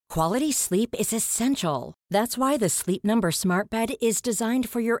Quality sleep is essential. That's why the Sleep Number Smart Bed is designed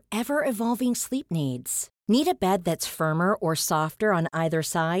for your ever-evolving sleep needs. Need a bed that's firmer or softer on either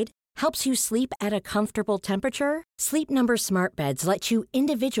side? Helps you sleep at a comfortable temperature? Sleep Number Smart Beds let you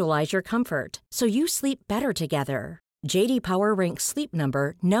individualize your comfort, so you sleep better together. J.D. Power ranks Sleep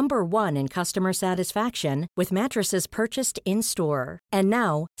Number number 1 in customer satisfaction with mattresses purchased in-store. And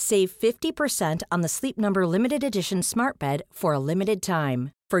now, save 50% on the Sleep Number Limited Edition Smart Bed for a limited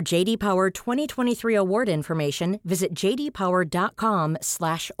time. For J.D. Power 2023 award information, visit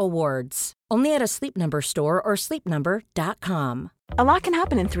jdpower.com/awards. Only at a Sleep Number store or sleepnumber.com. A lot can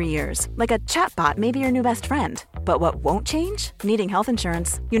happen in 3 years, like a chatbot may be your new best friend. But what won't change? Needing health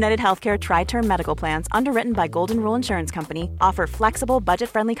insurance. United Healthcare Tri-Term Medical Plans, underwritten by Golden Rule Insurance Company, offer flexible,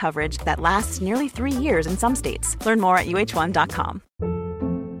 budget-friendly coverage that lasts nearly 3 years in some states. Learn more at uh1.com.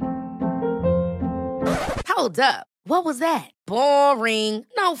 Hold up. What was that? Boring.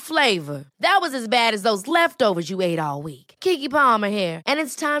 No flavor. That was as bad as those leftovers you ate all week. Keke Palmer here, and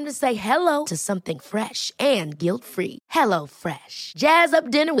it's time to say hello to something fresh and guilt-free. Hello Fresh. Jazz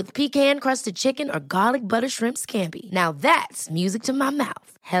up dinner with pecan-crusted chicken or garlic butter shrimp scampi. Now that's music to my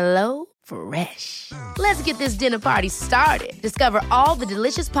mouth. Hello Fresh. Let's get this dinner party started. Discover all the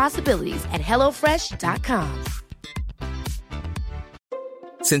delicious possibilities at hellofresh.com.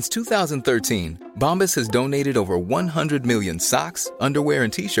 Since 2013, Bombas has donated over 100 million socks, underwear,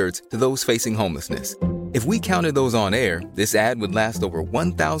 and T-shirts to those facing homelessness. If we counted those on air, this ad would last over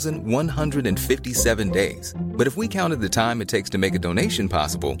 1,157 days. But if we counted the time it takes to make a donation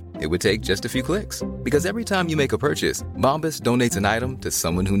possible, it would take just a few clicks. Because every time you make a purchase, Bombas donates an item to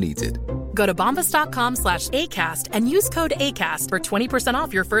someone who needs it. Go to bombas.com/ACAST and use code ACAST for 20%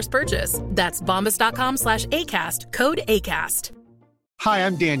 off your first purchase. That's bombas.com/ACAST, code ACAST. Hi,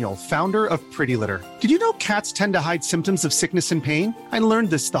 I'm Daniel, founder of Pretty Litter. Did you know cats tend to hide symptoms of sickness and pain? I learned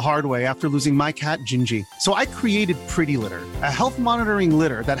this the hard way after losing my cat, Gingy. So I created Pretty Litter, a health monitoring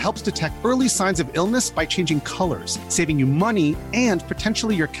litter that helps detect early signs of illness by changing colors, saving you money and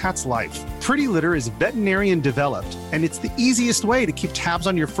potentially your cat's life. Pretty Litter is veterinarian developed, and it's the easiest way to keep tabs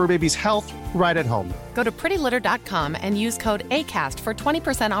on your fur baby's health right at home. Go to prettylitter.com and use code ACAST for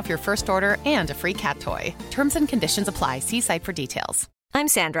 20% off your first order and a free cat toy. Terms and conditions apply. See site for details. I'm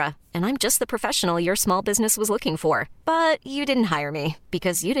Sandra, and I'm just the professional your small business was looking for. But you didn't hire me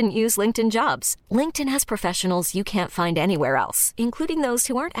because you didn't use LinkedIn Jobs. LinkedIn has professionals you can't find anywhere else, including those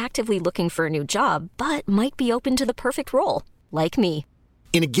who aren't actively looking for a new job, but might be open to the perfect role, like me.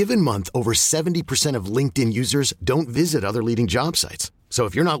 In a given month, over 70% of LinkedIn users don't visit other leading job sites. So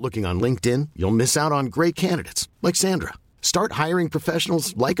if you're not looking on LinkedIn, you'll miss out on great candidates like Sandra. Start hiring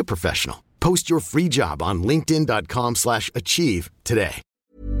professionals like a professional. Post your free job on linkedin.com/achieve today.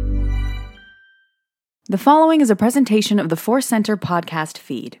 The following is a presentation of the Force Center podcast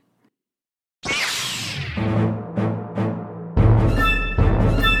feed.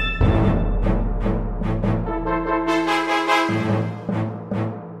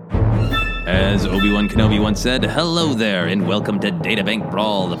 As Obi-Wan Kenobi once said, hello there, and welcome to Databank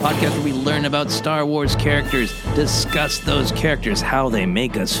Brawl, the podcast where we learn about Star Wars characters, discuss those characters, how they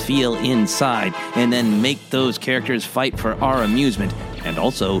make us feel inside, and then make those characters fight for our amusement, and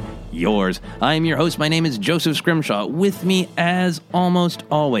also yours. I'm your host. My name is Joseph Scrimshaw. With me, as almost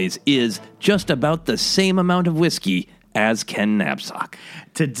always, is just about the same amount of whiskey as Ken Knapsack.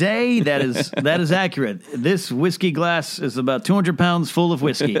 Today, that is accurate. This whiskey glass is about 200 pounds full of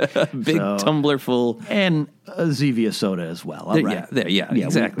whiskey. Big tumbler full. And a Zevia soda as well. All right. Yeah,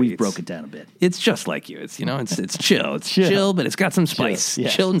 exactly. We've broke it down a bit. It's just like you. It's it's chill. It's chill, but it's got some spice. Chill,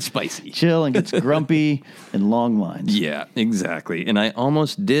 yes. Chill and spicy. Chill and gets grumpy and long lines. Yeah, exactly. And I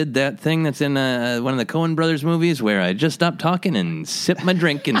almost did that thing that's in one of the Coen Brothers movies where I just stopped talking and sipped my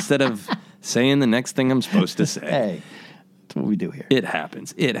drink instead of saying the next thing I'm supposed to say. Hey. What we do here. It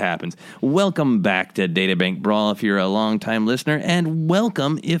happens. Welcome back to Databank Brawl if you're a long-time listener, and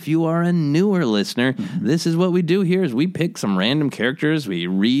welcome if you are a newer listener. Mm-hmm. This is what we do here is we pick some random characters, we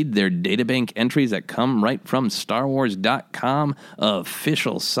read their databank entries that come right from StarWars.com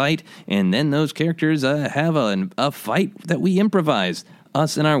official site, and then those characters have a fight that we improvise.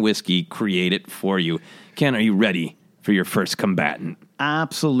 Us and our whiskey create it for you. Ken, are you ready for your first combatant?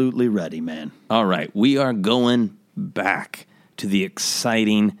 Absolutely ready, man. All right, we are going back to the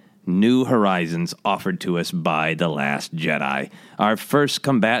exciting new horizons offered to us by The Last Jedi. Our first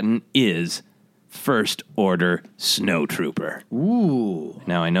combatant is First Order Snowtrooper. Ooh.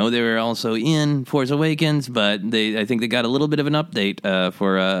 Now, I know they were also in Force Awakens, but I think they got a little bit of an update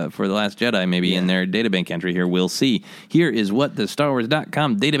for The Last Jedi, maybe in their databank entry here. We'll see. Here is what the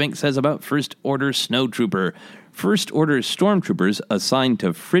StarWars.com databank says about First Order Snowtrooper. First Order stormtroopers assigned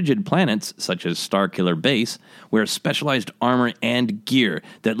to frigid planets, such as Starkiller Base, wear specialized armor and gear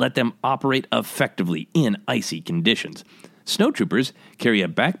that let them operate effectively in icy conditions. Snowtroopers carry a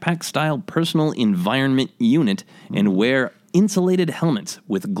backpack-style personal environment unit and wear insulated helmets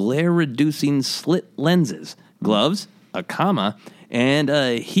with glare-reducing slit lenses, gloves, a kama, and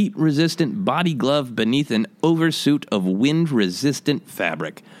a heat-resistant body glove beneath an oversuit of wind-resistant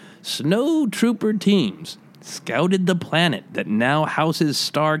fabric. Snowtrooper teams scouted the planet that now houses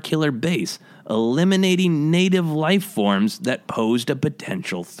Starkiller Base, eliminating native life forms that posed a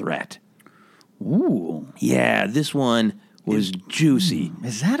potential threat. Ooh. Yeah, this one was juicy.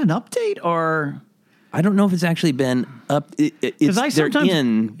 Is that an update or... I don't know if it's actually been up. They're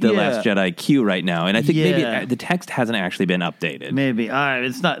in the Last Jedi queue right now, and I think maybe the text hasn't actually been updated. Maybe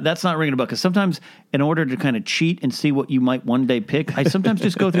it's not. That's not ringing a bell, because sometimes, in order to kind of cheat and see what you might one day pick, I sometimes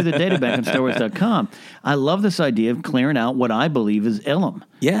just go through the databank on StarWars.com. I love this idea of clearing out what I believe is Ilum.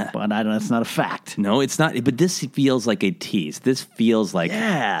 Yeah, but that's not a fact. No, it's not. But this feels like a tease. This feels like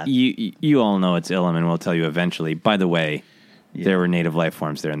you all know it's Ilum, and we'll tell you eventually. By the way. Yeah. There were native life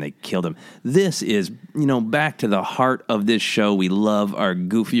forms there, and they killed them. This is, back to the heart of this show. We love our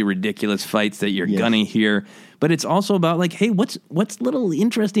goofy, ridiculous fights that you're gonna hear, but it's also about like, hey, what's little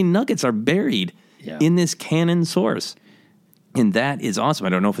interesting nuggets are buried in this canon source, and that is awesome. I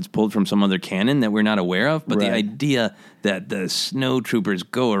don't know if it's pulled from some other canon that we're not aware of, but the idea that the snowtroopers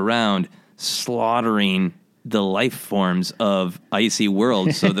go around slaughtering the life forms of icy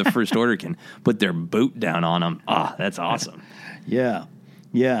worlds so the First Order can put their boot down on them. That's awesome. Yeah.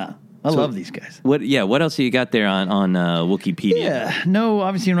 I love these guys. What else do you got there on Wikipedia? Yeah, no,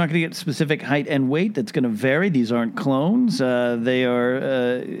 obviously you're not going to get specific height and weight. That's going to vary. These aren't clones. They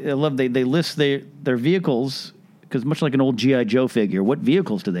are, I love, they list their vehicles, because much like an old G.I. Joe figure, what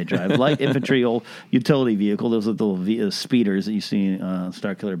vehicles do they drive? Light infantry, old utility vehicle. Those are the little speeders that you see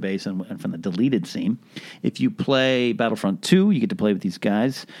Starkiller Base and from the deleted scene. If you play Battlefront 2, you get to play with these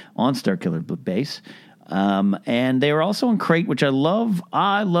guys on Starkiller Base. And they are also on Crate, which I love.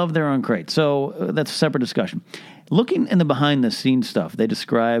 I love they're on Crate. So that's a separate discussion. Looking in the behind-the-scenes stuff, they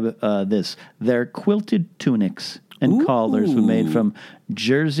describe this. They're quilted tunics and collars were made from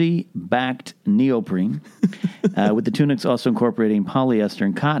jersey-backed neoprene, with the tunics also incorporating polyester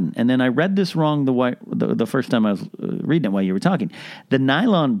and cotton. And then I read this wrong the first time I was reading it while you were talking. The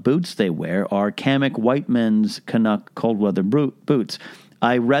nylon boots they wear are Kamek white men's Canuck cold weather boots.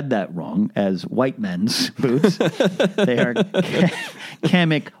 I read that wrong as white men's boots. They are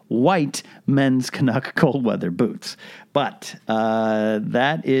Kamek white men's Canuck cold weather boots. But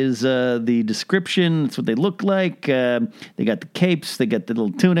that is the description. That's what they look like. They got the capes. They got the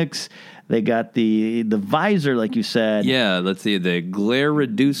little tunics. They got the visor, like you said. Yeah, let's see. The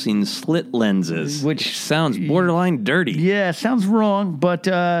glare-reducing slit lenses, which sounds borderline dirty. Yeah, sounds wrong. But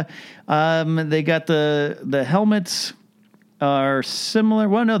they got the helmets. Are similar.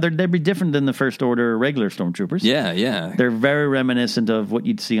 Well, no, they'd be different than the First Order regular stormtroopers. Yeah. They're very reminiscent of what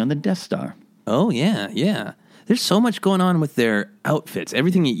you'd see on the Death Star. Oh, yeah. There's so much going on with their outfits.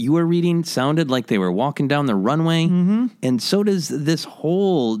 Everything that you were reading sounded like they were walking down the runway, and so does this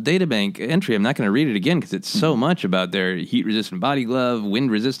whole databank entry. I'm not going to read it again because it's so much about their heat-resistant body glove,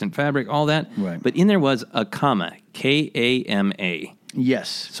 wind-resistant fabric, all that. Right. But in there was a kama, K-A-M-A. Yes.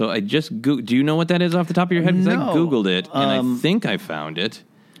 So I just do you know what that is off the top of your head? Because I Googled it, and I think I found it.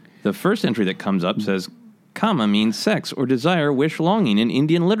 The first entry that comes up says, kama means sex or desire, wish, longing in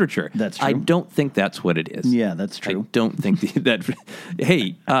Indian literature. That's true. I don't think that's what it is. Yeah, that's true. I don't think that...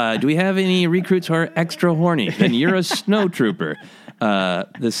 Hey, do we have any recruits who are extra horny? Then you're a snowtrooper.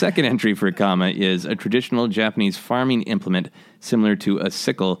 The second entry for kama is a traditional Japanese farming implement similar to a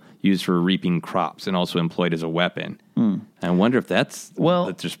sickle used for reaping crops and also employed as a weapon. I wonder if that's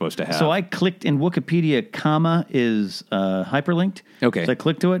what they're supposed to have. So I clicked in Wikipedia, kama is hyperlinked. Okay. So I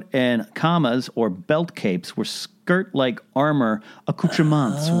clicked to it, and kamas, or belt capes, were skirt-like armor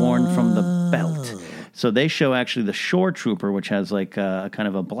accoutrements worn from the belt. So they show actually the shore trooper, which has like a kind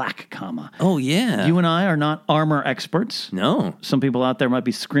of a black kama. Oh, yeah. You and I are not armor experts. No. Some people out there might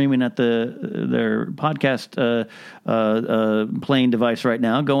be screaming at their podcast playing device right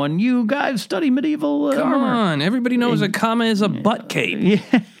now going, you guys study medieval Come armor. on. Everybody knows a kama is a butt cape.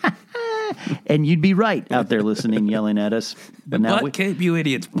 Yeah. And you'd be right out there listening, yelling at us. But Butt cape, you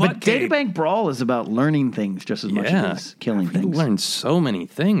idiots. But Databank Brawl is about learning things just as much as killing things. You learn so many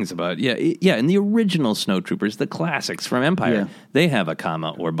things about, in the original Snowtroopers, the classics from Empire, they have a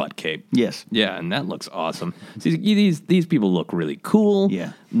comma or butt cape. Yes. Yeah, and that looks awesome. See, these people look really cool.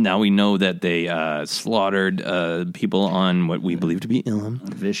 Yeah. Now we know that they slaughtered people on what we believe to be Ilum.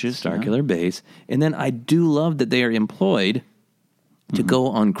 Vicious. Starkiller Base. And then I do love that they are employed to go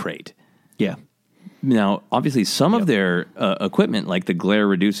on Crate. Yeah. Now, obviously, some of their equipment, like the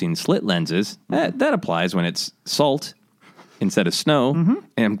glare-reducing slit lenses, that applies when it's salt instead of snow. Mm-hmm.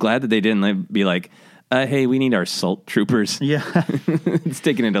 And I'm glad that they didn't be like, hey, we need our salt troopers. Yeah. It's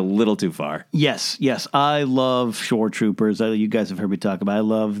taking it a little too far. Yes. I love shore troopers. You guys have heard me talk about it. I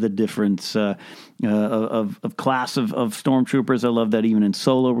love the difference of class of stormtroopers. I love that even in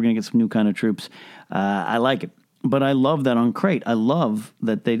Solo, we're going to get some new kind of troops. I like it. But I love that on Crate. I love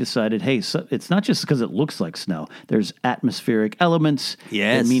that they decided, hey, so it's not just because it looks like snow. There's atmospheric elements.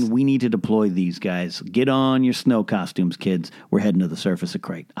 Yes. I mean, we need to deploy these guys. Get on your snow costumes, kids. We're heading to the surface of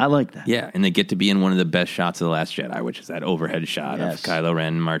Crate. I like that. Yeah, and they get to be in one of the best shots of The Last Jedi, which is that overhead shot of Kylo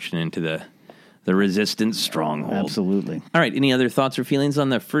Ren marching into the Resistance stronghold. Absolutely. All right, any other thoughts or feelings on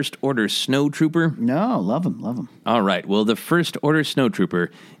the First Order Snowtrooper? No, love him. All right, well, the First Order Snowtrooper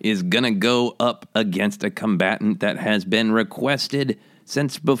is going to go up against a combatant that has been requested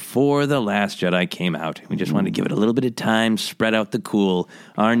since before The Last Jedi came out. We just wanted to give it a little bit of time, spread out the cool.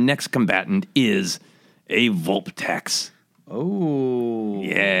 Our next combatant is a Vulptex. Oh.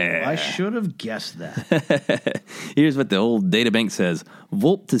 Yeah. I should have guessed that. Here's what the old databank says.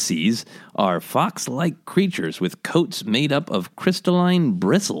 Vulptices are fox-like creatures with coats made up of crystalline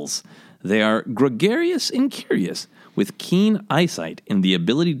bristles. They are gregarious and curious, with keen eyesight and the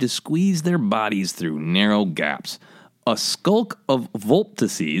ability to squeeze their bodies through narrow gaps. A skulk of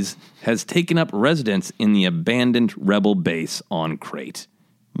Vulptices has taken up residence in the abandoned rebel base on Crate.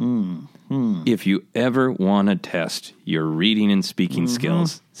 If you ever want to test your reading and speaking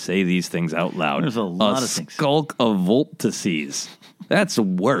skills, say these things out loud. There's a lot of things. A skulk of Vulptices. That's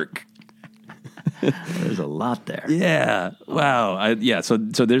work. There's a lot there. Yeah. Wow. So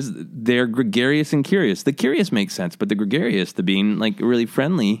they're gregarious and curious. The curious makes sense, but the gregarious, the being like really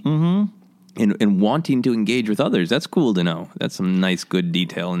friendly and wanting to engage with others, that's cool to know. That's some nice, good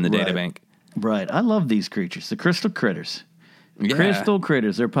detail in the databank. Right. I love these creatures, the crystal critters. Yeah. Crystal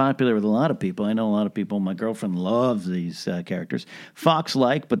critters. They're popular with a lot of people. I know a lot of people. My girlfriend loves these characters.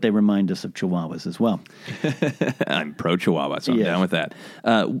 Fox-like, but they remind us of Chihuahuas as well. I'm pro-Chihuahua, so I'm down with that.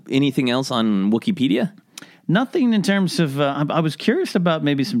 Anything else on Wikipedia? Nothing in terms of... I was curious about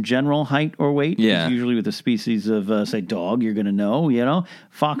maybe some general height or weight. Yeah. Usually with a species of, say, dog, you're going to know,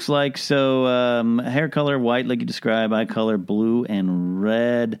 Fox-like, so hair color, white, like you describe, eye color, blue and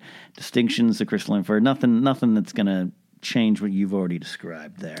red. Distinctions, the crystalline fur. Nothing that's going to change what you've already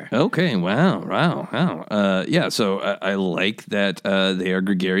described there. Okay, wow. So I like that they are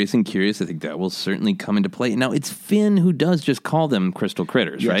gregarious and curious. I think that will certainly come into play. Now, it's Finn who does just call them crystal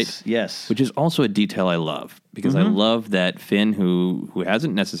critters, right? Yes. Which is also a detail I love, because I love that Finn, who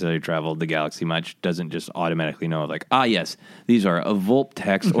hasn't necessarily traveled the galaxy much, doesn't just automatically know, like, yes, these are a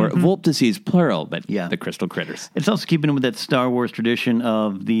Vulptex, or Vulptices, plural, but the crystal critters. It's also keeping with that Star Wars tradition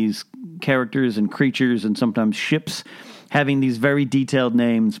of these characters and creatures and sometimes ships having these very detailed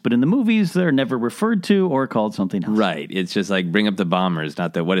names, but in the movies, they're never referred to or called something else. Right. It's just like bring up the bombers,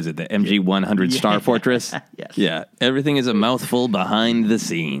 not the MG-100 Star Fortress? Yes. Yeah. Everything is a mouthful behind the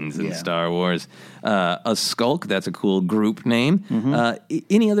scenes in Star Wars. A skulk, that's a cool group name.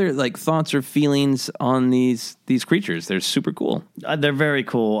 Any other thoughts or feelings on these creatures? They're super cool. They're very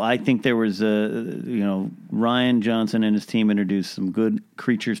cool. I think there was Rian Johnson and his team introduced some good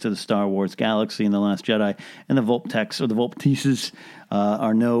creatures to the Star Wars galaxy in The Last Jedi, and the Vulptex or the Vulptices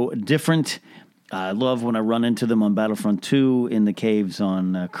are no different. I love when I run into them on Battlefront 2 in the caves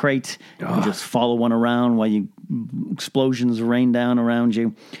on Crate. You can just follow one around while explosions rain down around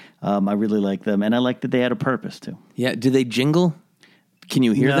you. I really like them, and I like that they had a purpose too. Yeah, do they jingle? Can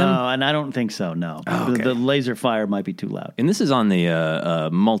you hear them? No, and I don't think so, no. Oh, okay. The laser fire might be too loud. And this is on the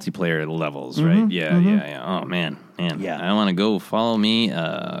multiplayer levels, right? Yeah. Oh, man. Yeah. I want to go follow me,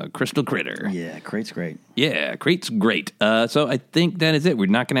 Crystal Critter. Yeah, Crate's great. Yeah, Crate's great. So I think that is it. We're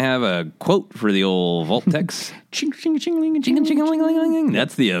not going to have a quote for the old Vulptex. Ching-a-ching-a-ching-a-ching-a-ching-a-ching.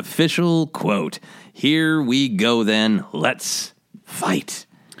 That's the official quote. Here we go then. Let's fight.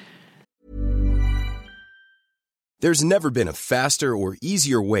 There's never been a faster or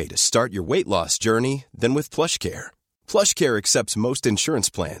easier way to start your weight loss journey than with PlushCare. PlushCare accepts most insurance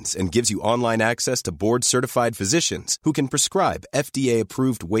plans and gives you online access to board-certified physicians who can prescribe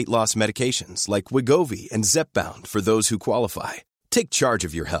FDA-approved weight loss medications like Wegovy and Zepbound for those who qualify. Take charge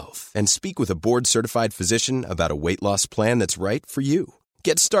of your health and speak with a board-certified physician about a weight loss plan that's right for you.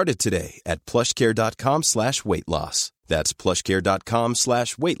 Get started today at plushcare.com/weight loss. That's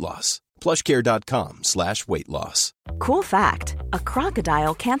plushcare.com/weight loss. plushcare.com/weight loss. Cool fact, a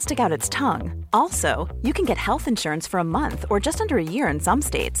crocodile can't stick out its tongue. Also, you can get health insurance for a month or just under a year in some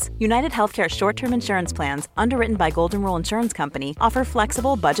states. United Healthcare short-term insurance plans, underwritten by Golden Rule Insurance Company, offer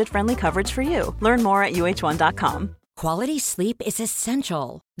flexible, budget-friendly coverage for you. Learn more at uh1.com. Quality sleep is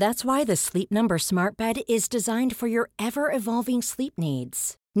essential. That's why the Sleep Number Smart Bed is designed for your ever-evolving sleep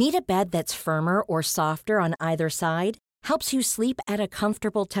needs. Need a bed that's firmer or softer on either side? Helps you sleep at a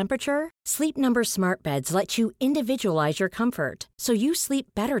comfortable temperature? Sleep Number Smart Beds let you individualize your comfort so you sleep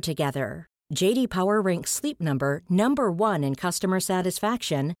better together. J.D. Power ranks Sleep Number #1 in customer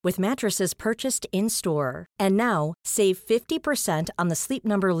satisfaction with mattresses purchased in-store. And now, save 50% on the Sleep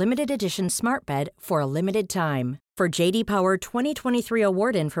Number Limited Edition Smart Bed for a limited time. For J.D. Power 2023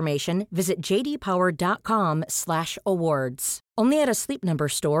 award information, visit jdpower.com/awards. Only at a Sleep Number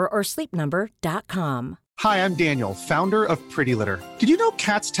store or sleepnumber.com. Hi, I'm Daniel, founder of Pretty Litter. Did you know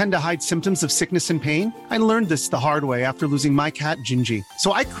cats tend to hide symptoms of sickness and pain? I learned this the hard way after losing my cat, Gingy.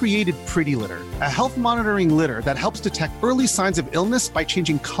 So I created Pretty Litter, a health monitoring litter that helps detect early signs of illness by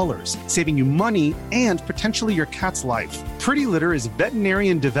changing colors, saving you money and potentially your cat's life. Pretty Litter is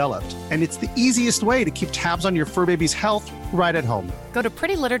veterinarian developed, and it's the easiest way to keep tabs on your fur baby's health right at home. Go to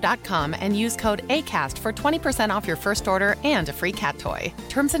prettylitter.com and use code ACAST for 20% off your first order and a free cat toy.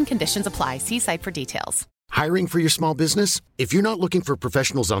 Terms and conditions apply. See site for details. Hiring for your small business? If you're not looking for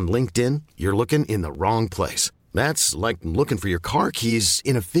professionals on LinkedIn, you're looking in the wrong place. That's like looking for your car keys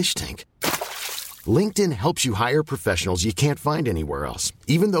in a fish tank. LinkedIn helps you hire professionals you can't find anywhere else,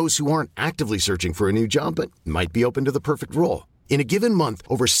 even those who aren't actively searching for a new job but might be open to the perfect role. In a given month,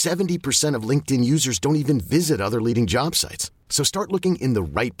 over 70% of LinkedIn users don't even visit other leading job sites. So start looking in the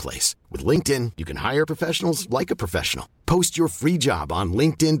right place. With LinkedIn, you can hire professionals like a professional. Post your free job on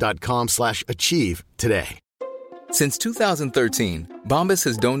linkedin.com/achieve today. Since 2013, Bombas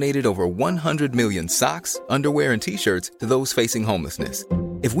has donated over 100 million socks, underwear, and T-shirts to those facing homelessness.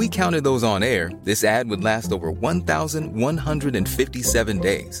 If we counted those on air, this ad would last over 1,157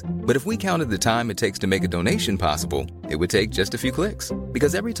 days. But if we counted the time it takes to make a donation possible, it would take just a few clicks.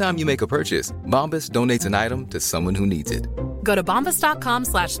 Because every time you make a purchase, Bombas donates an item to someone who needs it. Go to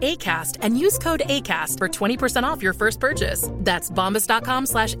bombas.com/ACAST and use code ACAST for 20% off your first purchase. That's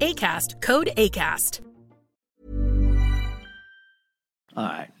bombas.com/ACAST, code ACAST. All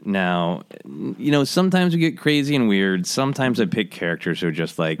right. Now, sometimes we get crazy and weird. Sometimes I pick characters who are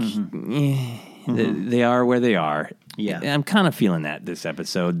just like, they are where they are. Yeah. I'm kind of feeling that this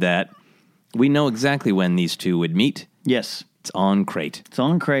episode, that we know exactly when these two would meet. Yes. It's on Crate. It's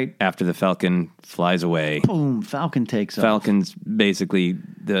on Crate. After the Falcon flies away. Boom, Falcon takes off. Falcon's basically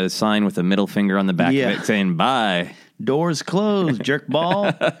the sign with a middle finger on the back of it saying, bye. Doors closed, jerk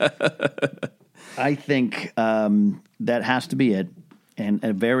ball. I think that has to be it. And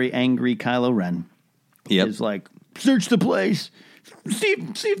a very angry Kylo Ren is like, search the place, see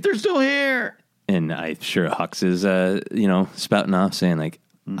if they're still here. And I'm sure Hux is, spouting off saying like,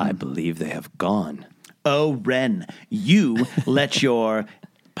 I believe they have gone. Oh, Ren, you let your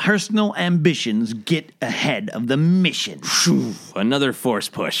personal ambitions get ahead of the mission. Another force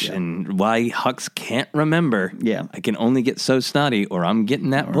push. Yeah. And why Hux can't remember. Yeah. I can only get so snotty or I'm getting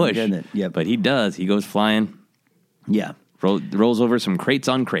that push. Yep. But he does. He goes flying. Yeah. Rolls over some crates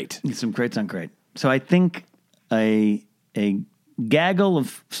on crate. Some crates on crate. So I think a gaggle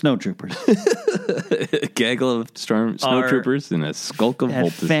of snowtroopers. A gaggle of snowtroopers and a skulk of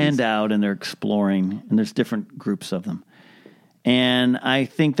Voltuses. Fanned out and they're exploring, and there's different groups of them. And I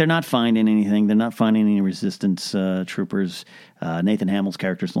think they're not finding anything. They're not finding any resistance troopers. Nathan Hamill's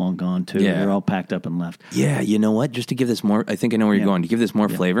character's long gone, too. Yeah. They're all packed up and left. Yeah, you know what? Just to give this more, I think I know where you're going. To give this more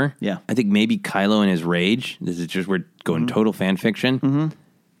flavor, I think maybe Kylo in his rage, this is just, we're going total fan fiction,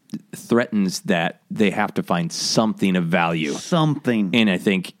 threatens that they have to find something of value. Something. And I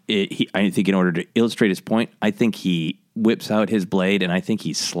think, in order to illustrate his point, I think he whips out his blade and I think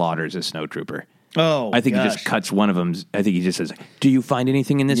he slaughters a snowtrooper. Oh, I think he just cuts one of them. I think he just says, "Do you find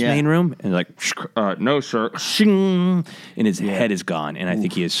anything in this main room?" And like, "No, sir." Shing! And his head is gone. And I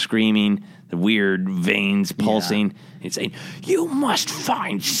think he is screaming, the weird veins pulsing, and saying, "You must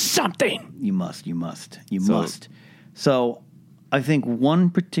find something. You must. So, I think one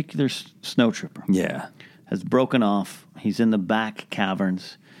particular snowtrooper, has broken off. He's in the back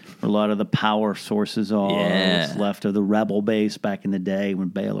caverns. where a lot of the power sources are. Yeah. What's left of the rebel base back in the day when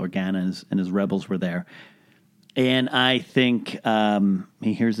Bail Organa and his rebels were there. And I think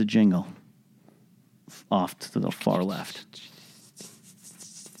he hears a jingle off to the far left.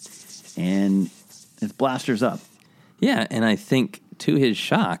 And his blaster's up. Yeah, and I think, to his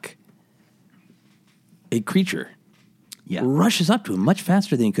shock, a creature rushes up to him much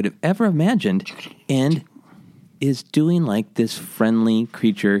faster than he could have ever imagined and is doing like this friendly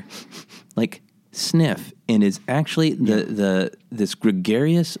creature, like sniff, and is actually this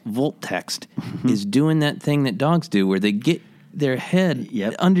gregarious Voltext is doing that thing that dogs do where they get their head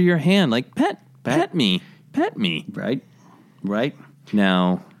under your hand, like pet me. Right.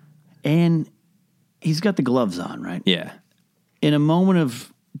 Now, and he's got the gloves on, right? Yeah. In a moment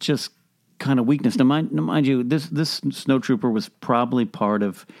of just kind of weakness. Now, mind you, this snowtrooper was probably part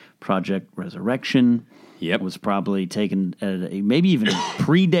of Project Resurrection. Yep. Was probably taken, maybe even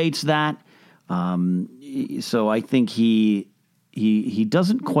predates that. So I think he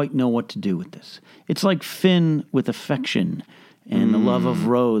doesn't quite know what to do with this. It's like Finn with affection and the love of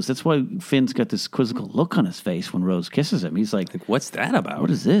Rose. That's why Finn's got this quizzical look on his face when Rose kisses him. He's like, what's that about? What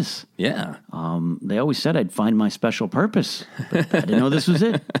is this? Yeah. They always said I'd find my special purpose, but I didn't know this was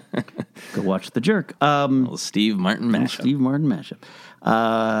it. Go watch The Jerk. Steve Martin mashup.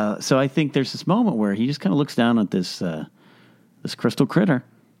 So I think there's this moment where he just kind of looks down at this crystal critter,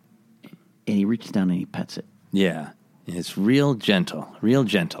 and he reaches down and he pets it. Yeah. And it's real gentle.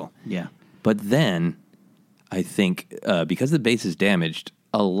 Yeah. But then, I think, because the base is damaged,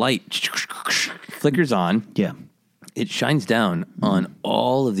 a light flickers on. Yeah. It shines down on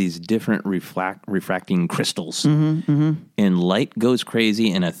all of these different refracting crystals. Mm-hmm. And light goes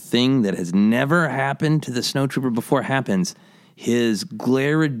crazy, and a thing that has never happened to the snowtrooper before happens. His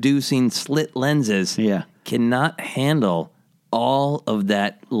glare-reducing slit lenses cannot handle all of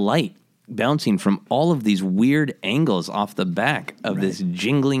that light bouncing from all of these weird angles off the back of this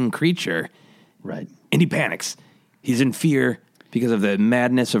jingling creature. Right. And he panics. He's in fear because of the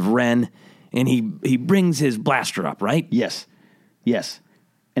madness of Ren, and he brings his blaster up, right? Yes.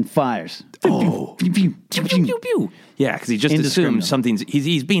 And fires. Oh. Pew, pew, pew, pew, pew, pew. Yeah, because he just assumes something's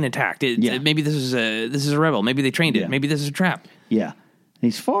he's being attacked. Maybe this is a rebel. Maybe they trained it. Maybe this is a trap. Yeah.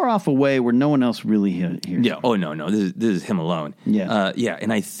 He's far off away where no one else really hears. Yeah. Oh no. This is him alone. Yeah. Yeah.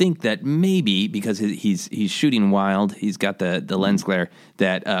 And I think that maybe because he's shooting wild, he's got the lens glare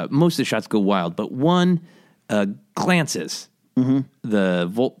that most of the shots go wild, but one glances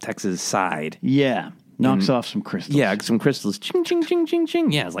the Voltex's side. Yeah. Knocks off some crystals. Yeah, some crystals. Ching, ching, ching, ching,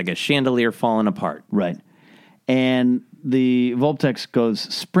 ching. Yeah, it's like a chandelier falling apart. Right. And the Voltex goes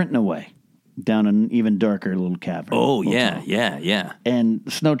sprinting away down an even darker little cavern. Oh, yeah. And the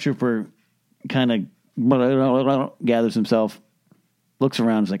snowtrooper kind of gathers himself, looks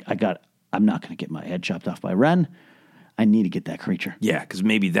around, is like, I'm not going to get my head chopped off by Ren. I need to get that creature. Yeah, because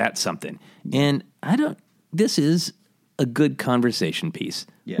maybe that's something. And this is a good conversation piece.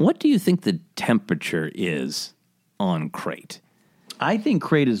 Yeah. What do you think the temperature is on Crait? I think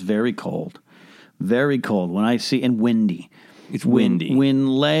Crait is very cold. Very cold. When I see, and windy. It's windy. When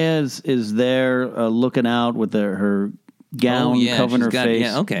Leia is there looking out with her gown covering her face.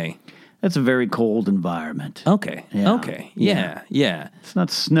 Yeah, okay. That's a very cold environment. Okay. Yeah. Okay. Yeah. It's not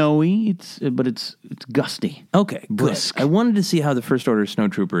snowy, but it's gusty. Okay. Brisk. Good. I wanted to see how the First Order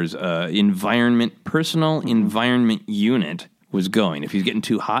Snowtroopers personal environment unit was going. If he's getting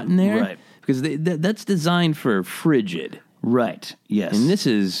too hot in there. Right. Because that's designed for frigid. Right. Yes. And this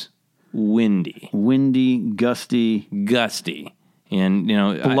is windy. Windy, gusty. And,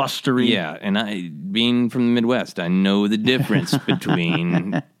 blustery. And being from the Midwest, I know the difference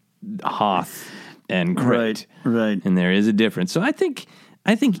between Hoth and Crait. Right. And there is a difference. So I think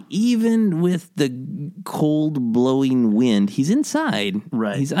even with the cold blowing wind, he's inside.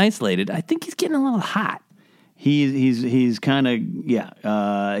 Right. He's isolated. I think he's getting a little hot. He's kind of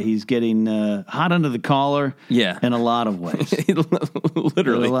he's getting hot under the collar. Yeah. In a lot of ways.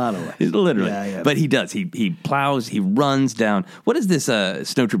 Literally. In a lot of ways. Literally. Yeah. But he does. He plows. He runs down. What is this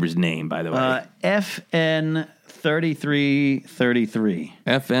snowtrooper's name, by the way? FN 3333.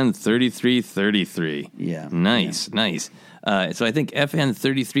 FN 3333. Yeah. Nice. So I think FN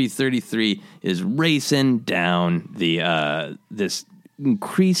 3333 is racing down this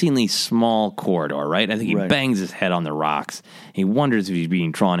increasingly small corridor, right? I think he bangs his head on the rocks. He wonders if he's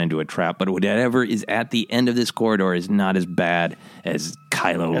being drawn into a trap, but whatever is at the end of this corridor is not as bad as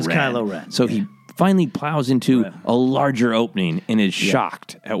Kylo Ren. So he finally plows into a larger opening and is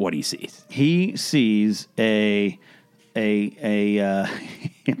shocked at what he sees. He sees I'm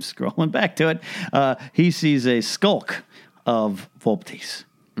scrolling back to it. He sees a skulk of Volptes.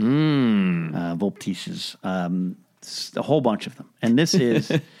 Volptices, a whole bunch of them. And this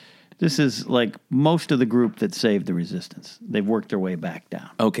is like most of the group that saved the resistance. They've worked their way back down.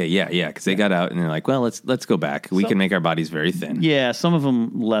 Okay, yeah, because they got out and they're like, well, let's go back. We can make our bodies very thin. Yeah, some of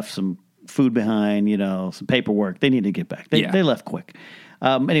them left some food behind, some paperwork. They need to get back. They left quick.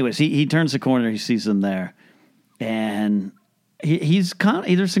 Anyways, he turns the corner. He sees them there, and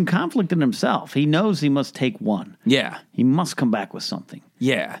there's some conflict in himself. He knows he must take one. Yeah, he must come back with something.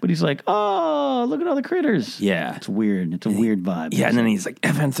 Yeah, but he's like, oh, look at all the critters. Yeah, it's weird. It's a weird vibe. Yeah, and then he's like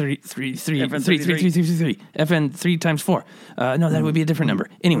FN 3 FN 3 times 4. No, that would be a different number.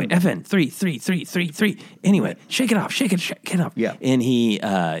 Anyway, FN 3. Anyway, shake it off. Yeah, and he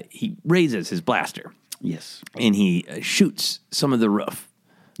raises his blaster. Yes, and he shoots some of the roof.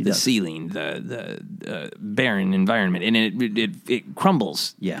 The ceiling, the barren environment, and it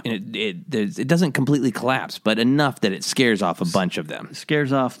crumbles. Yeah, and it doesn't completely collapse, but enough that it scares off a bunch of them. It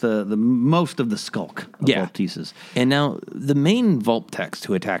scares off the most of the skulk of Volptices. And now the main Volptex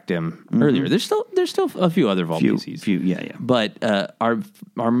who attacked him earlier, there's still a few other Volptices. Yeah. But our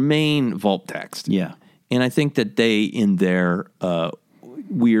main Volptex, and I think that they in their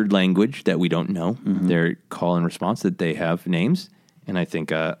weird language that we don't know, their call and response that they have names. And I think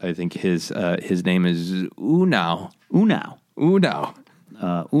his name is Unau. Unau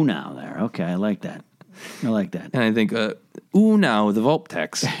there. Okay, I like that. And I think Unau, the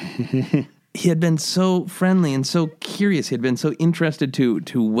Volptex, he had been so friendly and so curious. He had been so interested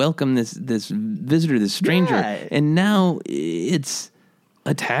to welcome this visitor, this stranger. Yeah. And now it's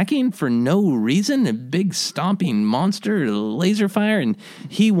attacking for no reason, a big stomping monster, laser fire, and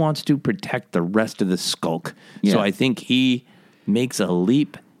he wants to protect the rest of the skulk. Yeah. So I think he makes a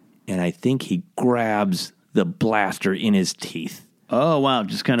leap, and I think he grabs the blaster in his teeth. Oh, wow.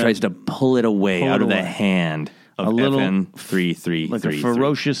 Just kind of tries to pull it away out of the hand of FN 3. Like a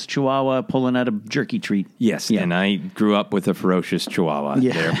ferocious chihuahua pulling out a jerky treat. Yes, and I grew up with a ferocious chihuahua.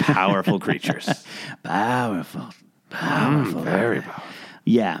 Yeah. They're powerful creatures. Powerful. Very powerful.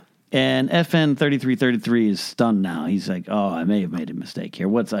 Yeah. And FN 3333 is stunned now. He's like, oh, I may have made a mistake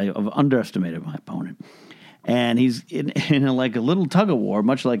here. I've underestimated my opponent. And he's in a little tug of war,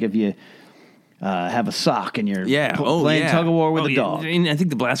 much like if you have a sock and you're playing tug of war with a dog. And I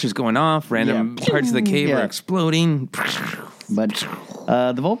think the blaster's going off. Random parts of the cave are exploding. But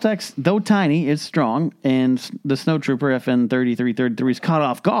the Volptex, though tiny, is strong, and the Snowtrooper FN 3333 is caught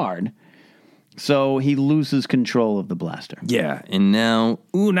off guard. So he loses control of the blaster. Yeah, and now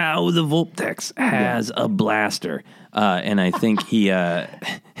Unau the Volptex has a blaster, and I think he has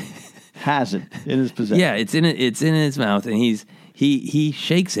it in his possession. Yeah, it's in his mouth, and he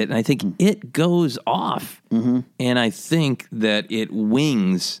shakes it, and I think it goes off, and I think that it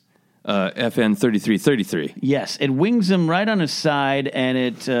wings FN 3333. Yes, it wings him right on his side, and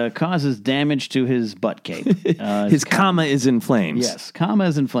it causes damage to his butt cape. His comma is in flames. Yes, comma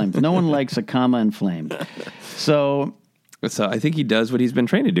is in flames. No one likes a comma in flames. So I think he does what he's been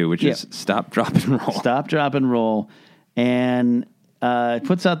trained to do, which is stop, drop, and roll. Stop, drop, and roll. And it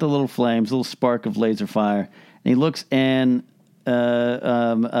puts out the little flames, little spark of laser fire. And he looks, and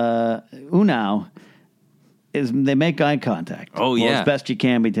Unau, they make eye contact. Oh, yeah. As best you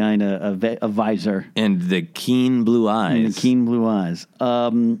can behind a visor. And the keen blue eyes.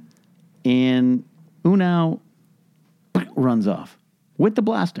 And Unau runs off with the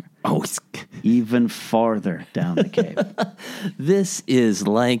blaster. Oh, it's even farther down the cave. This is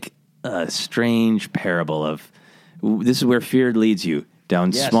like a strange parable of, this is where fear leads you.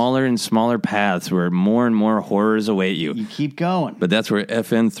 Down smaller and smaller paths where more and more horrors await you. You keep going. But that's where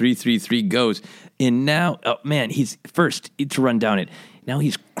FN 333 goes. And now, he's first to run down it. Now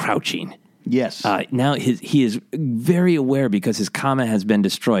he's crouching. Yes. Now he is very aware, because his comma has been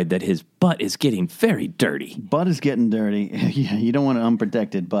destroyed, that his butt is getting very dirty. Butt is getting dirty. Yeah, you don't want an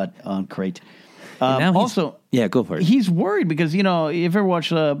unprotected butt on crate. Also, go for it. He's worried because, you ever watch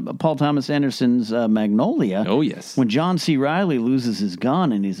Paul Thomas Anderson's Magnolia? Oh, yes. When John C. Reilly loses his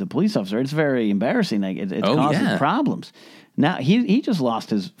gun and he's a police officer, it's very embarrassing. It causes problems. Now, he just lost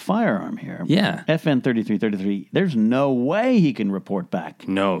his firearm here. Yeah. FN 3333, there's no way he can report back.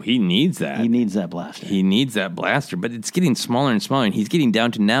 No, he needs that. He needs that blaster. But it's getting smaller and smaller, and he's getting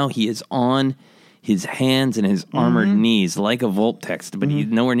down to now he is on his hands and his armored knees like a Volptex, but he's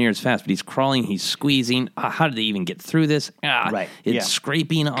nowhere near as fast. But he's crawling, he's squeezing. How did they even get through this? Right. It's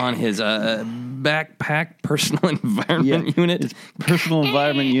scraping on his backpack personal environment unit. His personal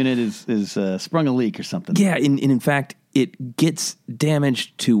environment unit is sprung a leak or something. Yeah, and in fact, it gets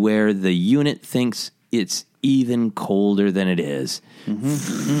damaged to where the unit thinks it's even colder than it is.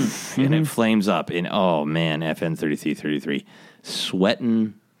 And it flames up. And, oh, man, FN 3333,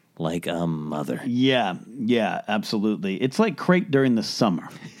 sweating like a mother. Yeah, absolutely. It's like Crate during the summer.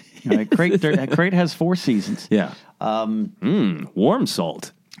 All right, Crate has 4 seasons. Yeah. Warm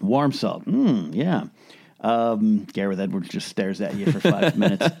salt. Warm salt. Yeah. Gareth Edwards just stares at you for 5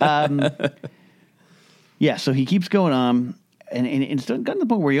 minutes. Yeah, so he keeps going on, and it's gotten to the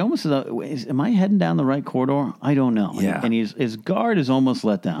point where he almost is, am I heading down the right corridor? I don't know. Yeah. And his guard is almost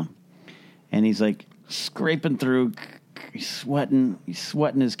let down. And he's like scraping through, he's sweating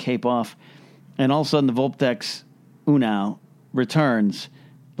his cape off. And all of a sudden the Volptex Unau returns,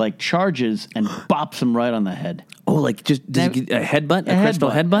 like charges and bops him right on the head. Oh, like just does he get a headbutt? A crystal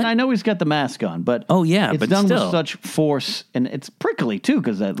headbutt? And I know he's got the mask on, but it's done still. with such force, and it's prickly too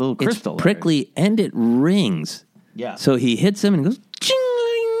because that little crystal. It's prickly and it rings. Yeah. So he hits him and goes.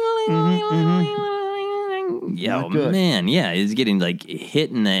 Yeah, man, yeah, he's getting like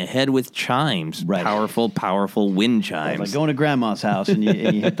hit in the head with chimes. Right. Powerful wind chimes. Like going to grandma's house and you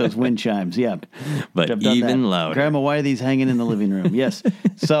hit those wind chimes. Yeah, but even louder. Grandma, why are these hanging in the living room? Yes.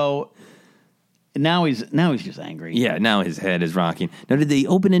 So. Now he's just angry. Yeah, now his head is rocking. Now, did they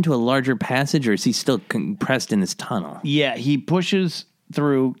open into a larger passage, or is he still compressed in this tunnel? Yeah, he pushes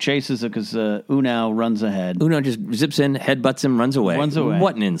through, chases it because Unau runs ahead. Unau just zips in, headbutts him, runs away.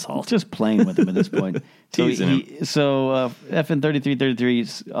 What an insult! Just playing with him at this point. Teasing so FN 3333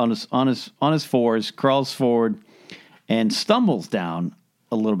 on his fours, crawls forward, and stumbles down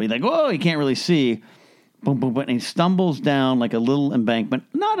a little bit. Like, whoa, he can't really see. Boom, boom, boom, and he stumbles down like a little embankment,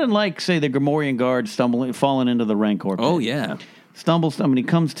 not unlike, say, the Gromorian Guard falling into the Rancor pit. Oh, yeah. Stumbles, and he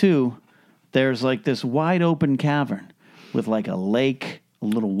comes to, there's like this wide open cavern with like a lake, a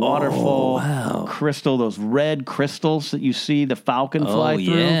little waterfall, crystal, those red crystals that you see the Falcon fly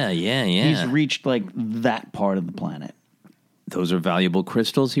through. Yeah. He's reached like that part of the planet. Those are valuable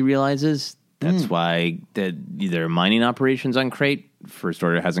crystals, he realizes. That's why there are mining operations on Crate. First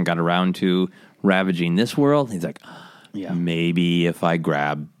Order hasn't got around to ravaging this world. He's like, maybe if I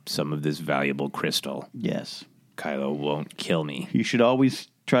grab some of this valuable crystal, Kylo won't kill me. You should always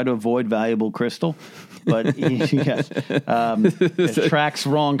try to avoid valuable crystal, but it attracts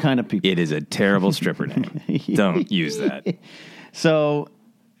wrong kind of people. It is a terrible stripper name. Don't use that. So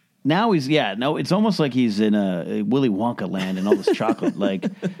now it's almost like he's in a Willy Wonka land and all this chocolate. Like,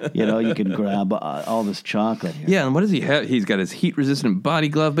 you can grab all this chocolate here. Yeah, and what does he have? He's got his heat-resistant body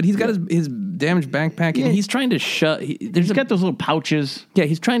glove, but he's got his damaged backpack, and he's trying to shove... He's got those little pouches. Yeah,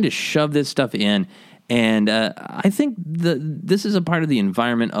 he's trying to shove this stuff in, and I think this is a part of the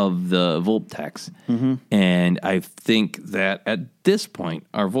environment of the Volptex, and I think that at this point,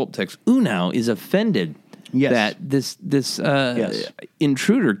 our Volptex Unau is offended that this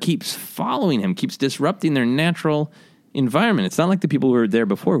intruder keeps following him, keeps disrupting their natural environment. It's not like the people who were there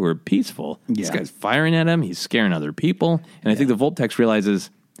before who were peaceful. This guy's firing at him. He's scaring other people. And I think the Volptex realizes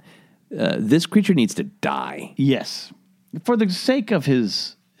this creature needs to die. Yes. For the sake of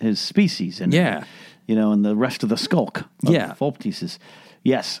his species and, and the rest of the skulk of Volpteces.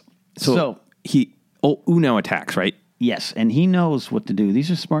 Yes. So Unau attacks, right? Yes, and he knows what to do. These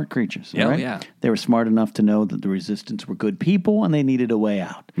are smart creatures, right? Yeah. They were smart enough to know that the Resistance were good people and they needed a way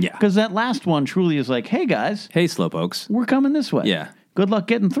out. Yeah. Because that last one truly is like, hey, guys. Hey, slowpokes. We're coming this way. Yeah. Good luck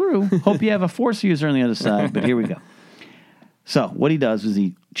getting through. Hope you have a Force user on the other side, but here we go. So what he does is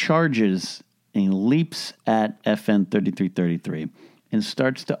he charges and he leaps at FN 3333 and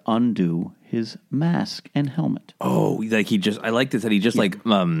starts to undo his mask and helmet. Oh, like I like this, that he just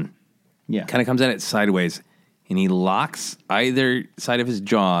kind of comes at it sideways. And he locks either side of his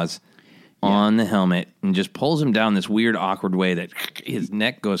jaws on the helmet and just pulls him down this weird, awkward way that his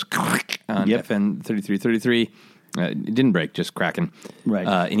neck goes on FN 3333. It didn't break, just cracking. Right.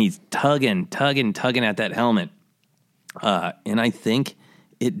 And he's tugging at that helmet. And I think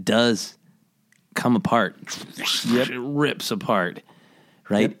it does come apart. It rips apart.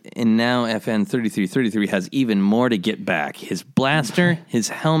 Right? Yep. And now FN 3333 has even more to get back. His blaster, his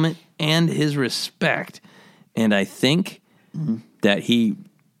helmet, and his respect. And I think that he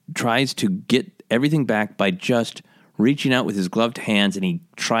tries to get everything back by just reaching out with his gloved hands, and he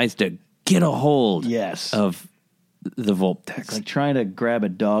tries to get a hold of the Volptex. It's like trying to grab a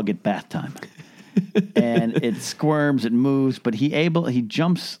dog at bath time. And it squirms, it moves, but he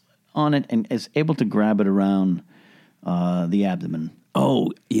jumps on it and is able to grab it around the abdomen.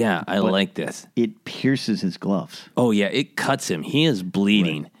 Oh, yeah, I like this. It pierces his gloves. Oh, yeah, it cuts him. He is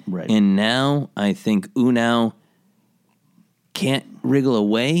bleeding. Right. And now I think Unau can't wriggle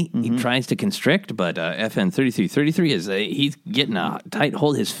away. He tries to constrict, but FN 3333 he's getting a tight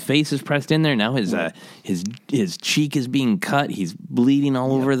hold. His face is pressed in there. Now his cheek is being cut. He's bleeding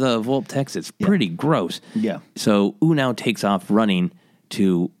all over the Volptex. It's pretty gross. Yeah. So Unau takes off running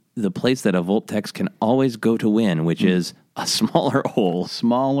to the place that a Volptex can always go to win, which is a smaller hole.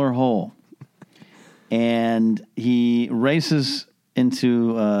 Smaller hole. And he races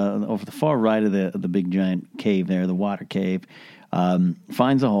into over the far right of the big giant cave there, the water cave,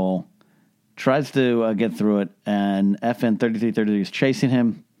 finds a hole, tries to get through it, and FN 3333 is chasing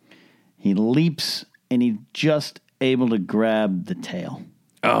him. He leaps, and he's just able to grab the tail.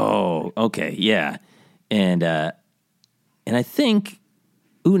 Oh, okay, yeah. And I think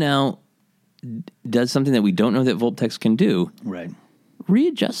Unau does something that we don't know that Volptex can do. Right.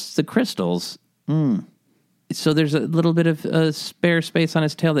 Readjusts the crystals. So there's a little bit of spare space on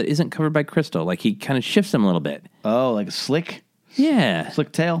his tail that isn't covered by crystal. Like he kind of shifts him a little bit. Oh, like a slick? Yeah.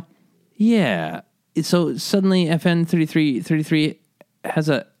 Slick tail? Yeah. So suddenly FN 3333 has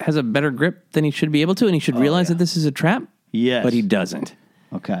a better grip than he should be able to, and he should realize that this is a trap. Yes. But he doesn't.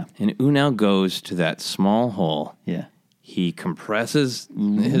 Okay. And Unau goes to that small hole. Yeah. He compresses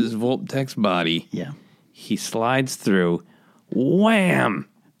his Volptex body. Yeah. He slides through. Wham!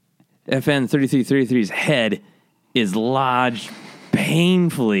 FN 3333's head is lodged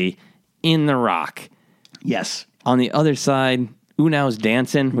painfully in the rock. Yes. On the other side, Unau's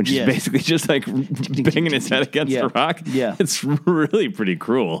dancing, which is basically just like banging his head against the rock. Yeah. It's really pretty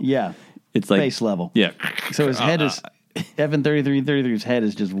cruel. Yeah. It's like base level. Yeah. So his head is FN 3333's head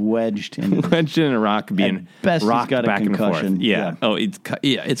is just wedged in a rock, being best rocked he's got a back concussion. and forth. Yeah. Oh,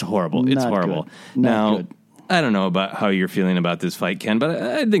 it's horrible. It's Not horrible. good. Now, Not good. I don't know about how you're feeling about this fight, Ken, but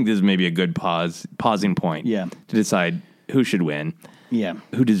I think this is maybe a good pausing point. Yeah. To decide who should win. Yeah.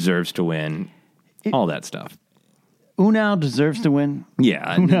 Who deserves to win. All that stuff. Unau deserves to win.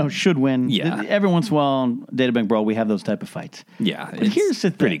 Yeah. Unau should win. Yeah. Every once in a while on Databank Brawl, we have those type of fights. Yeah. But here's the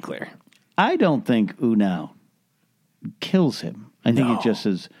thing. Pretty clear. I don't think Unau kills him. I think it just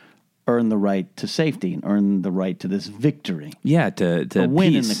has earned the right to safety and earned the right to this victory. Yeah, to a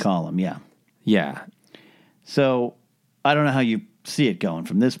win peace. in the column, yeah. Yeah. So I don't know how you see it going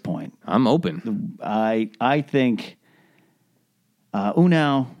from this point. I'm open. I think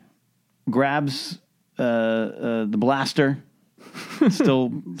Unau grabs the blaster, still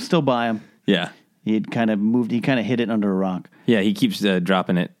by him. Yeah. He had kind of moved. He kind of hid it under a rock. Yeah, he keeps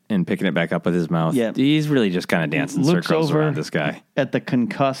dropping it and picking it back up with his mouth. Yeah. He's really just kind of dancing Looks circles over around this guy. At the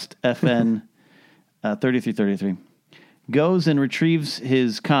concussed FN 3333. Goes and retrieves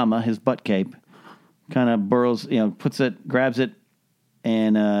his comma, his butt cape. Kind of burrows, puts it, grabs it.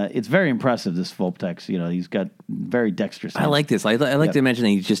 And it's very impressive, this Volptex. He's got very dexterous hands. I like this. I like to imagine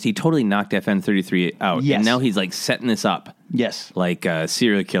that he totally knocked FN 33 out. Yes. And now he's like setting this up. Yes. Like a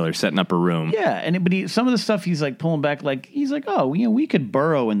serial killer setting up a room. Yeah, but some of the stuff he's like pulling back, like he's like, oh, we could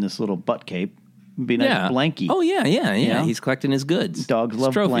burrow in this little butt cape. It'd be a nice blankie. Oh yeah. He's collecting his goods. Dogs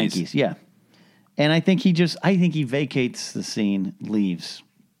love trophies. blankies. Yeah. And I think he vacates the scene, leaves,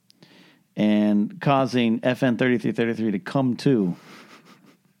 and causing FN 3333 to come to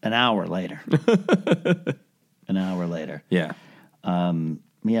an hour later. Yeah.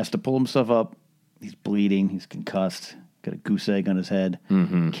 He has to pull himself up. He's bleeding. He's concussed. Got a goose egg on his head.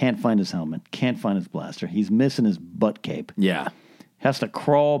 Mm-hmm. Can't find his helmet. Can't find his blaster. He's missing his butt cape. Yeah. Has to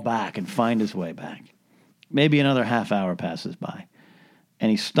crawl back and find his way back. Maybe another half hour passes by.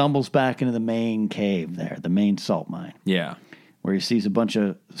 And he stumbles back into the main cave there, the main salt mine. Yeah. Where he sees a bunch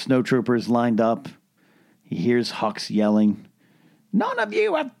of snowtroopers lined up. He hears Hux yelling, "None of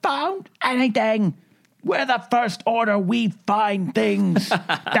you have found anything. We're the First Order. We find things.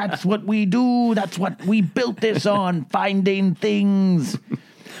 That's what we do. That's what we built this on, finding things.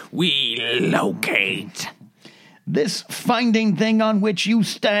 We locate. This finding thing on which you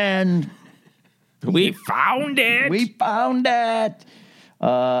stand. We found it. We found it."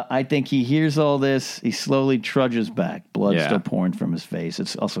 I think he hears all this. He slowly trudges back. Blood still pouring from his face.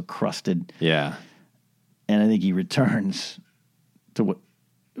 It's also crusted. Yeah. And I think he returns to what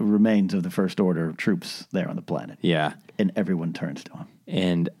remains of the First Order troops there on the planet. Yeah. And everyone turns to him.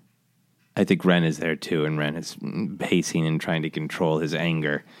 And I think Ren is there too, and Ren is pacing and trying to control his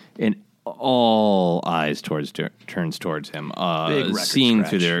anger. And all eyes turns towards him, seen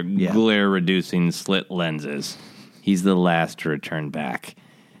through their glare-reducing slit lenses. He's the last to return back.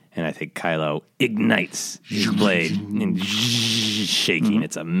 And I think Kylo ignites his blade and shaking. Mm-hmm.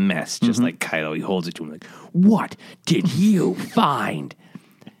 It's a mess, just like Kylo. He holds it to him like, "What did you find?"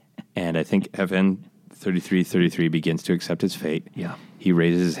 And I think FN 3333 begins to accept his fate. Yeah. He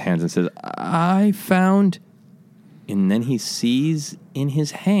raises his hands and says, "I found..." And then he sees in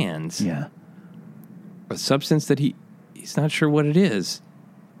his hands a substance that he's not sure what it is.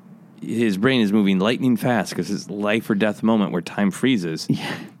 His brain is moving lightning fast because it's life or death moment where time freezes.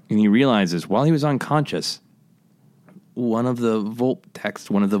 Yeah. And he realizes while he was unconscious, one of the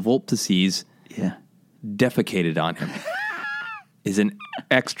Volptices defecated on him. Is an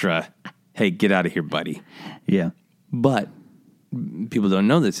extra, hey, get out of here, buddy. Yeah. But people don't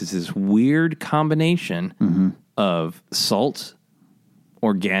know this. It's this weird combination of salt,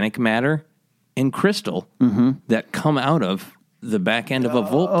 organic matter, and crystal that come out of the back end of a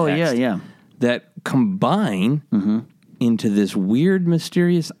Volptext. Oh, yeah. That combine into this weird,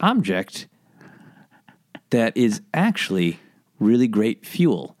 mysterious object that is actually really great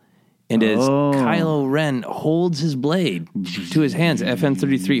fuel. And as Kylo Ren holds his blade to his hands,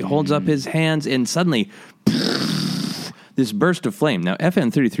 FN-33 holds up his hands, and suddenly, this burst of flame. Now,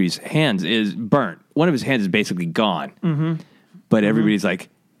 FN-33's hands is burnt. One of his hands is basically gone. But everybody's like,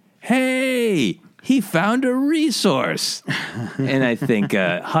 hey, he found a resource. And I think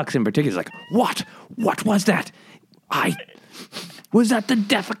Hux in particular is like, what? What was that? Was that the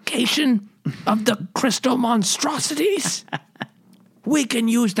defecation of the crystal monstrosities? We can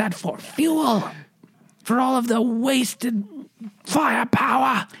use that for fuel, for all of the wasted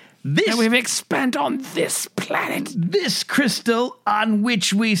firepower that we've expended on this planet. This crystal on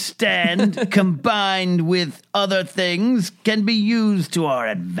which we stand, combined with other things, can be used to our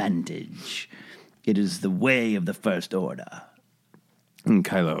advantage. It is the way of the First Order. And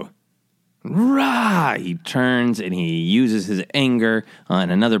Kylo, rah! He turns and he uses his anger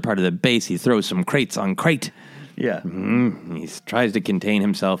on another part of the base. He throws some crates on crate. Yeah. He tries to contain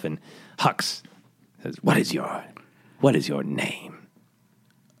himself, and Hux says, What is your name?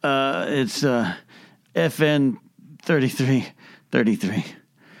 It's FN 33.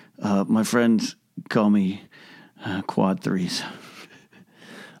 My friends call me Quad 3s.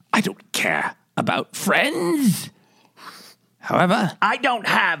 I don't care about friends. However, I don't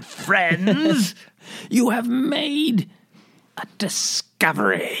have friends. You have made a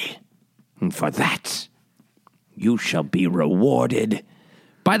discovery. And for that, you shall be rewarded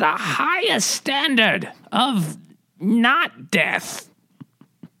by the highest standard of not death.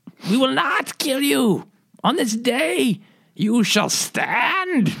 We will not kill you. On this day, you shall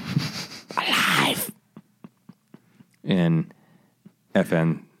stand alive. And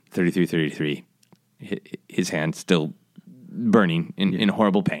FN 3333, his hand still burning in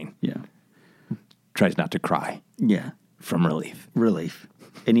horrible pain. Yeah. Tries not to cry. Yeah. From relief.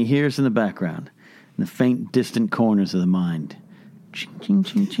 And he hears in the background, in the faint, distant corners of the mind, ching, ching,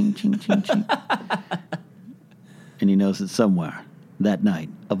 ching, ching, ching, ching, ching. And he knows that somewhere, that night,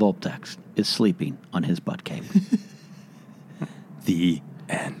 a Volptext is sleeping on his butt cape. The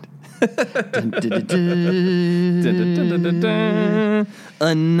end.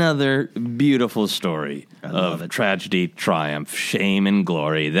 Another beautiful story of tragedy, triumph, shame, and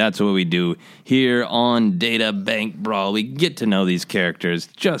glory. That's what we do here on Data Bank Brawl. We get to know these characters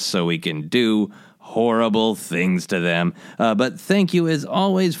just so we can do horrible things to them. But thank you as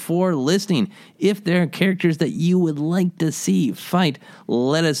always for listening. If there are characters that you would like to see fight,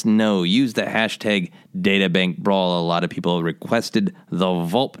 let us know. Use the hashtag DataBankBrawl. A lot of people requested the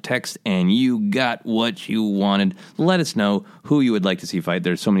Volptext, and you got what you wanted. Let us know who you would like to see fight.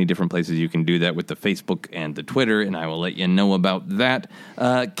 There's so many different places you can do that with the Facebook and the Twitter, and I will let you know about that.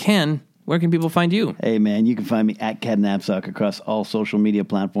 Ken, where can people find you? Hey, man, you can find me at Cat Knapsack across all social media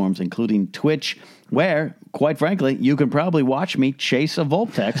platforms, including Twitch, where, quite frankly, you can probably watch me chase a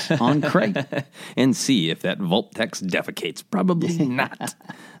Volptext on crate. And see if that Volptext defecates. Probably not.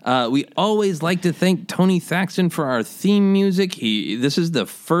 We always like to thank Tony Thaxton for our theme music. This is the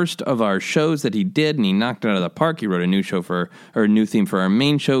first of our shows that he did, and he knocked it out of the park. He wrote a new theme for our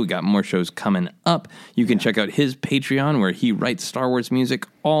main show. We got more shows coming up. You can check out his Patreon, where he writes Star Wars music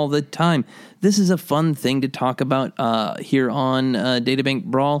all the time. This is a fun thing to talk about here on Databank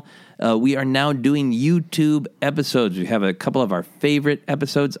Brawl. We are now doing YouTube episodes. We have a couple of our favorite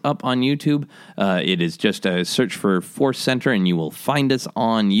episodes up on YouTube. It is just a search for Force Center, and you will find us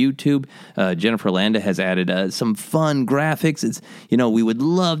on YouTube. Jennifer Landa has added some fun graphics. We would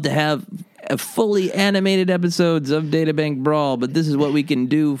love to have fully animated episodes of Databank Brawl, but this is what we can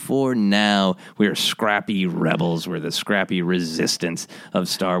do for now. We're scrappy rebels. We're the scrappy resistance of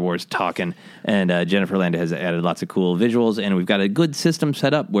Star Wars talking, and Jennifer Landa has added lots of cool visuals, and we've got a good system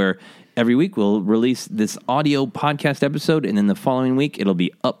set up where every week we'll release this audio podcast episode, and then the following week it'll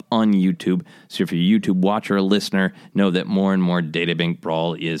be up on YouTube. So if you're a YouTube watcher or listener, know that more and more Databank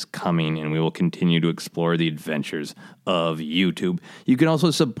Brawl is coming, and we will continue to explore the adventures of YouTube. You can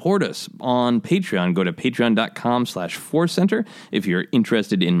also support us on Patreon. Go to patreon.com/4center. If you're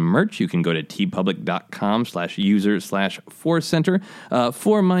interested in merch, you can go to tpublic.com/user/4center.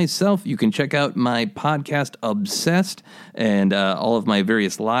 For myself, you can check out my podcast, Obsessed, and all of my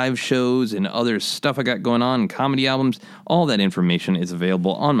various live shows and other stuff I got going on, and comedy albums. All that information is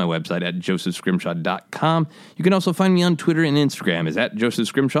available on my website at josephscrimshaw.com. You can also find me on Twitter and Instagram is at Joseph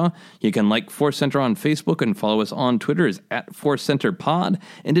Scrimshaw. You can like 4Center on Facebook and follow us on Twitter is at 4CenterPod.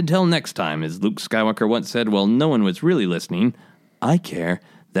 And until next time, as Luke Skywalker once said, well, no one was really listening. I care.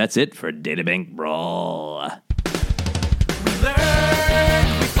 That's it for Databank Brawl. We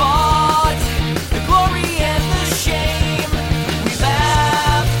learned, we fought, the glory and the shame. We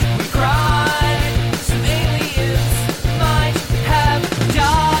laughed, we cried, some aliens might have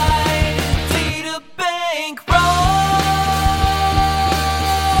died. Databank Brawl!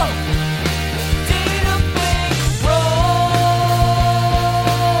 Databank Brawl!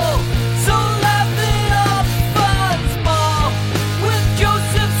 So laugh it up, fuzzball, with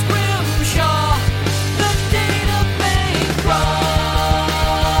Joseph Scrimshaw, the Databank Brawl!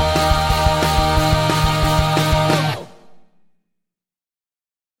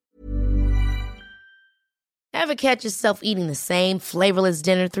 Ever catch yourself eating the same flavorless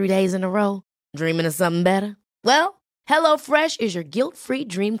dinner 3 days in a row? Dreaming of something better? Well, HelloFresh is your guilt-free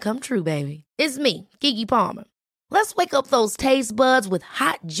dream come true, baby. It's me, Keke Palmer. Let's wake up those taste buds with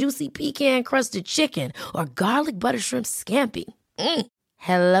hot, juicy pecan-crusted chicken or garlic butter shrimp scampi.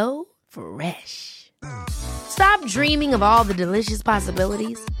 Hello Fresh. Stop dreaming of all the delicious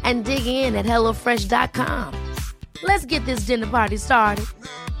possibilities and dig in at HelloFresh.com. Let's get this dinner party started.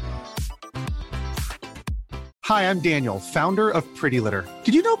 Hi, I'm Daniel, founder of Pretty Litter.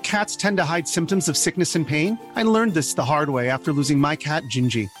 Did you know cats tend to hide symptoms of sickness and pain? I learned this the hard way after losing my cat,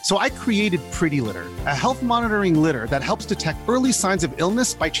 Gingy. So I created Pretty Litter, a health monitoring litter that helps detect early signs of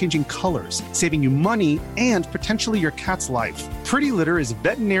illness by changing colors, saving you money and potentially your cat's life. Pretty Litter is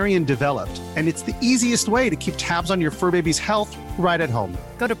veterinarian developed, and it's the easiest way to keep tabs on your fur baby's health right at home.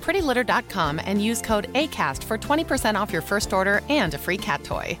 Go to prettylitter.com and use code ACAST for 20% off your first order and a free cat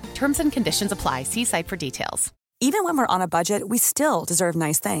toy. Terms and conditions apply. See site for details. Even when we're on a budget, we still deserve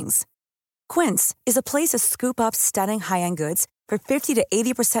nice things. Quince is a place to scoop up stunning high-end goods for 50 to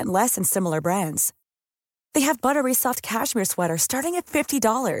 80% less than similar brands. They have buttery soft cashmere sweaters starting at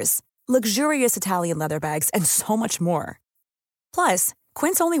 $50, luxurious Italian leather bags, and so much more. Plus,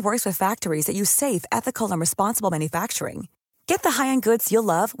 Quince only works with factories that use safe, ethical, and responsible manufacturing. Get the high-end goods you'll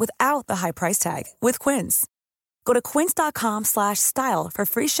love without the high price tag with Quince. Go to quince.com/style for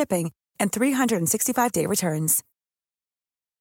free shipping and 365-day returns.